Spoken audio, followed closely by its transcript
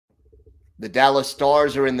The Dallas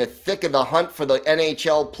Stars are in the thick of the hunt for the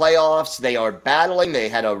NHL playoffs. They are battling. They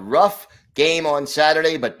had a rough game on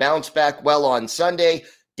Saturday, but bounced back well on Sunday.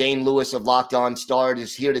 Dane Lewis of Locked On Stars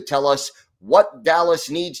is here to tell us what Dallas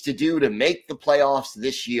needs to do to make the playoffs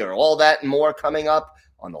this year. All that and more coming up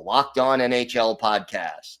on the Locked On NHL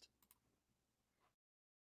podcast.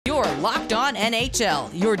 You're Locked On NHL,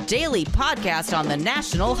 your daily podcast on the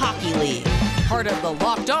National Hockey League. Part of the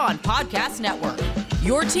Locked On Podcast Network,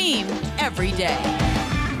 your team every day.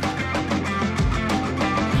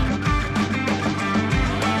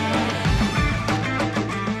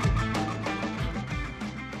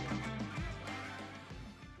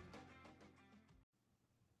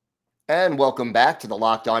 And welcome back to the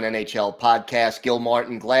Locked On NHL podcast. Gil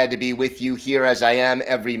Martin, glad to be with you here as I am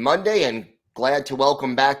every Monday, and glad to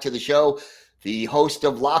welcome back to the show the host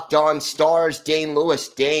of Locked On Stars, Dane Lewis.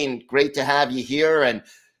 Dane, great to have you here, and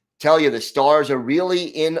tell you the Stars are really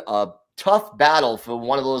in a tough battle for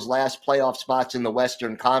one of those last playoff spots in the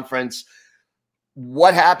Western Conference.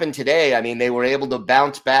 What happened today? I mean, they were able to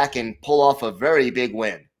bounce back and pull off a very big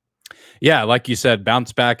win. Yeah, like you said,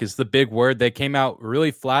 bounce back is the big word. They came out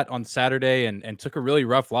really flat on Saturday and took a really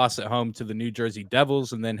rough loss at home to the New Jersey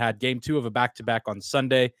Devils, and then had game 2 of a back-to-back on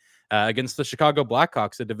Sunday against the Chicago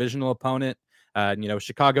Blackhawks, a divisional opponent.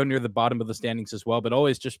 Chicago near the bottom of the standings as well, but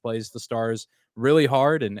always just plays the Stars really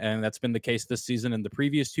hard, and that's been the case this season in the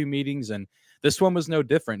previous 2 meetings, and this one was no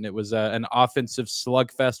different. It was an offensive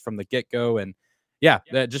slugfest from the get-go, and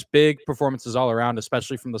just big performances all around,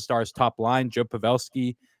 especially from the Stars' top line. Joe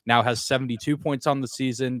Pavelski now has 72 points on the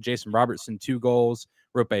season. Jason Robertson, 2 goals.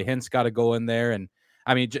 Rope Hintz got a goal in there, and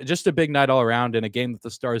I mean, just a big night all around in a game that the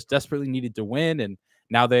Stars desperately needed to win, and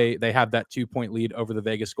now they have that 2-point lead over the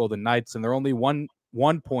Vegas Golden Knights, and they're only one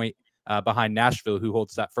point behind Nashville, who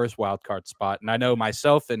holds that first wild card spot. And I know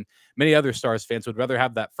myself and many other Stars fans would rather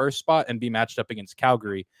have that first spot and be matched up against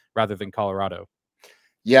Calgary rather than Colorado.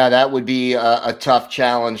 Yeah, that would be a tough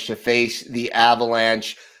challenge to face the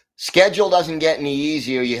Avalanche. Schedule doesn't get any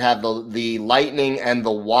easier. You have the Lightning and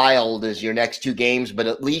the Wild as your next 2 games, but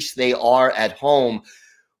at least they are at home.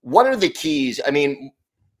 What are the keys? I mean,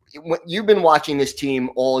 you've been watching this team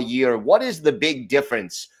all year. What is the big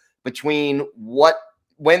difference between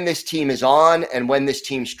when this team is on and when this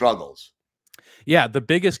team struggles? Yeah, the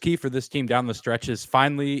biggest key for this team down the stretch is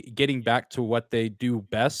finally getting back to what they do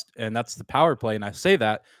best, and that's the power play. And I say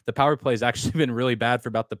that the power play has actually been really bad for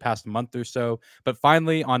about the past month or so. But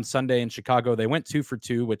finally, on Sunday in Chicago, they went 2 for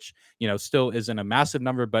 2, which, still isn't a massive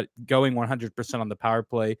number, but going 100% on the power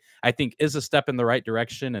play, I think, is a step in the right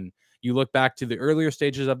direction. And you look back to the earlier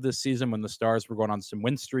stages of this season when the Stars were going on some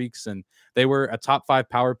win streaks, and they were a top 5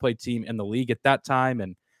 power play team in the league at that time.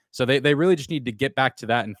 And so they really just need to get back to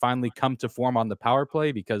that and finally come to form on the power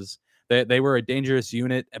play, because they were a dangerous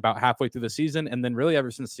unit about halfway through the season. And then really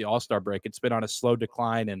ever since the All-Star break, it's been on a slow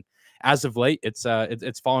decline. And as of late, it's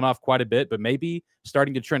fallen off quite a bit, but maybe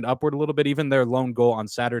starting to trend upward a little bit. Even their lone goal on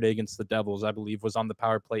Saturday against the Devils, I believe, was on the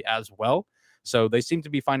power play as well. So they seem to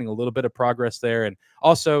be finding a little bit of progress there. And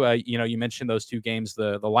also, you mentioned those 2 games,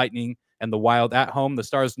 the Lightning and the Wild at home. The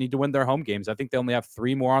Stars need to win their home games. I think they only have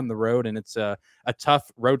 3 more on the road, and it's a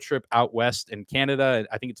tough road trip out west in Canada.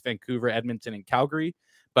 I think it's Vancouver, Edmonton, and Calgary.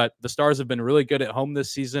 But the Stars have been really good at home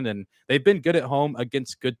this season, and they've been good at home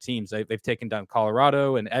against good teams. They've taken down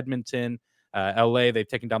Colorado and Edmonton, LA. They've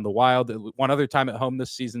taken down the Wild one other time at home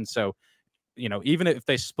this season. So, even if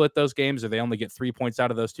they split those games or they only get 3 points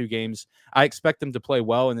out of those 2 games, I expect them to play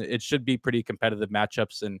well, and it should be pretty competitive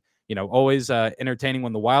matchups. And always entertaining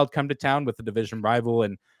when the Wild come to town with the division rival.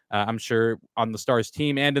 And I'm sure on the Stars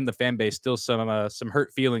team and in the fan base, still some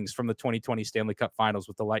hurt feelings from the 2020 Stanley Cup Finals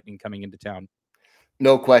with the Lightning coming into town.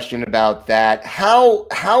 No question about that.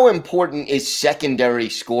 How important is secondary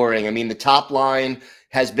scoring? I mean, the top line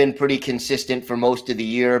has been pretty consistent for most of the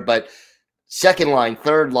year, but second line,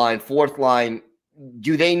 third line, fourth line,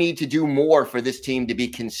 do they need to do more for this team to be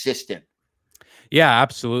consistent? Yeah,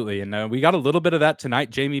 absolutely. And we got a little bit of that tonight.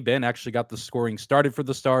 Jamie Benn actually got the scoring started for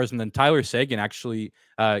the Stars, and then Tyler Seguin actually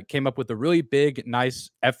came up with a really big, nice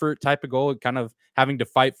effort type of goal, kind of having to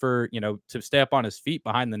fight for, to stay up on his feet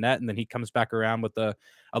behind the net. And then he comes back around with a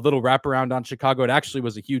little wraparound on Chicago. It actually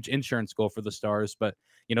was a huge insurance goal for the Stars, but,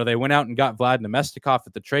 they went out and got Vlad Nemestikov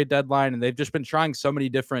at the trade deadline, and they've just been trying so many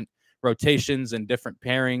different rotations and different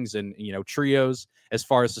pairings and, trios as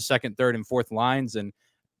far as the second, third, and fourth lines. And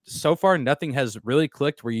so far, nothing has really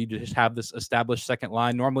clicked where you just have this established second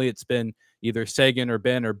line. Normally, it's been either Seguin or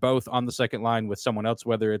Ben or both on the second line with someone else,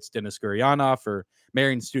 whether it's Denis Gurianov or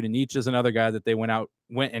Marian Studenic is another guy that they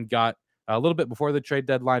went and got a little bit before the trade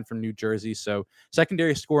deadline from New Jersey. So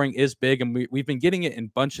secondary scoring is big, and we've been getting it in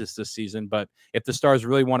bunches this season. But if the Stars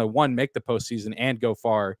really want to, one, make the postseason and go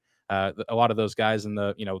far, a lot of those guys in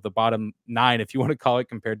the bottom 9, if you want to call it,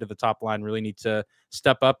 compared to the top line, really need to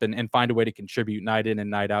step up and find a way to contribute night in and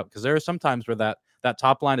night out. Because there are some times where that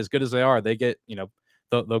top line, as good as they are, they get,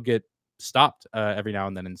 they'll get stopped every now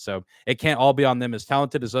and then. And so it can't all be on them. As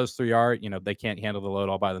talented as those 3 are, they can't handle the load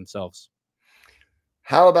all by themselves.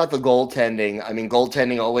 How about the goaltending? I mean,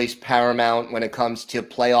 goaltending always paramount when it comes to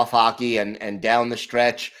playoff hockey and down the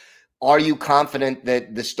stretch. Are you confident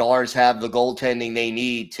that the Stars have the goaltending they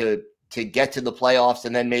need to get to the playoffs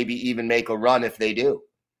and then maybe even make a run if they do?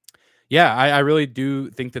 Yeah, I really do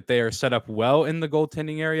think that they are set up well in the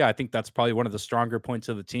goaltending area. I think that's probably one of the stronger points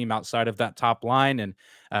of the team outside of that top line. And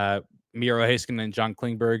Miro Heiskanen and John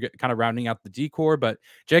Klingberg kind of rounding out the decor. But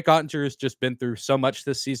Jake Ottinger has just been through so much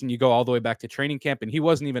this season. You go all the way back to training camp, and he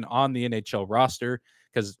wasn't even on the NHL roster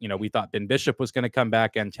because, we thought Ben Bishop was going to come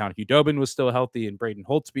back, and Town Hudobin was still healthy, and Braden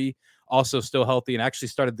Holtby also still healthy, and actually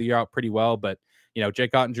started the year out pretty well. But,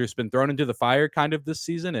 Jake Ottinger's been thrown into the fire kind of this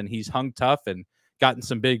season, and he's hung tough and gotten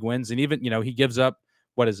some big wins. And even, he gives up,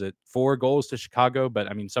 4 goals to Chicago.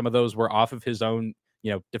 But I mean, some of those were off of his own,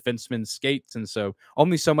 defenseman skates. And so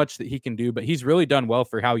only so much that he can do, but he's really done well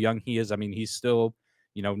for how young he is. I mean, he's still,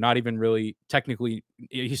 not even really technically,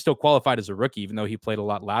 he's still qualified as a rookie, even though he played a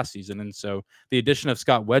lot last season. And so the addition of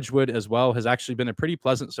Scott Wedgwood as well has actually been a pretty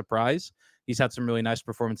pleasant surprise. He's had some really nice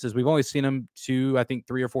performances. We've only seen him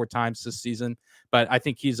 3 or 4 times this season, but I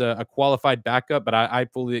think he's a qualified backup. But I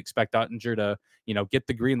fully expect Ottinger to, get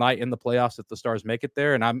the green light in the playoffs if the Stars make it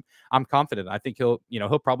there. And I'm confident. I think he'll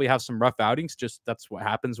probably have some rough outings. Just that's what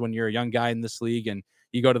happens when you're a young guy in this league and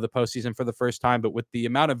you go to the postseason for the first time. But with the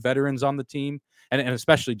amount of veterans on the team, and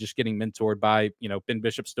especially just getting mentored by, Ben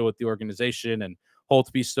Bishop still with the organization and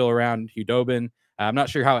Holtby still around, Hudobin. I'm not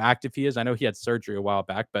sure how active he is. I know he had surgery a while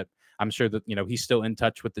back, but I'm sure that, he's still in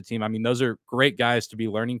touch with the team. I mean, those are great guys to be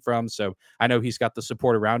learning from. So I know he's got the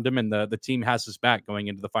support around him, and the team has his back going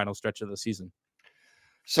into the final stretch of the season.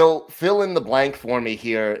 So fill in the blank for me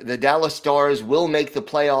here. The Dallas Stars will make the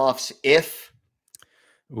playoffs if...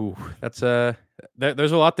 Ooh, that's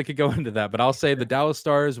there's a lot that could go into that, but I'll say the Dallas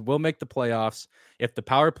Stars will make the playoffs if the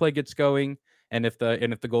power play gets going and if the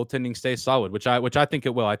goaltending stays solid, which I think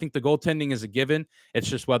it will. I think the goaltending is a given. It's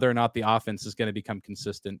just whether or not the offense is going to become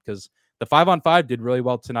consistent, because the 5-on-5 did really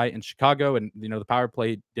well tonight in Chicago, and the power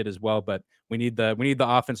play did as well. But we need the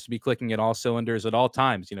offense to be clicking at all cylinders at all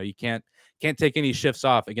times. You can't take any shifts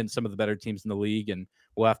off against some of the better teams in the league, and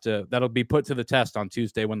that'll be put to the test on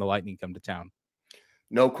Tuesday when the Lightning come to town.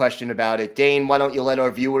 No question about it. Dane, why don't you let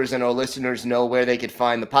our viewers and our listeners know where they could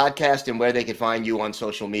find the podcast and where they could find you on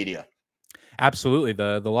social media? Absolutely.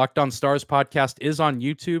 The Locked On Stars podcast is on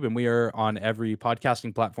YouTube, and we are on every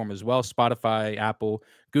podcasting platform as well: Spotify, Apple,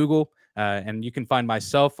 Google. And you can find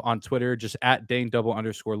myself on Twitter, just at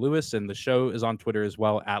Dane_Lewis. And the show is on Twitter as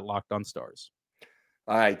well, at Locked On Stars.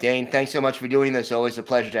 All right, Dane, thanks so much for doing this. Always a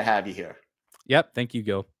pleasure to have you here. Yep. Thank you,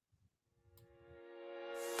 Gil.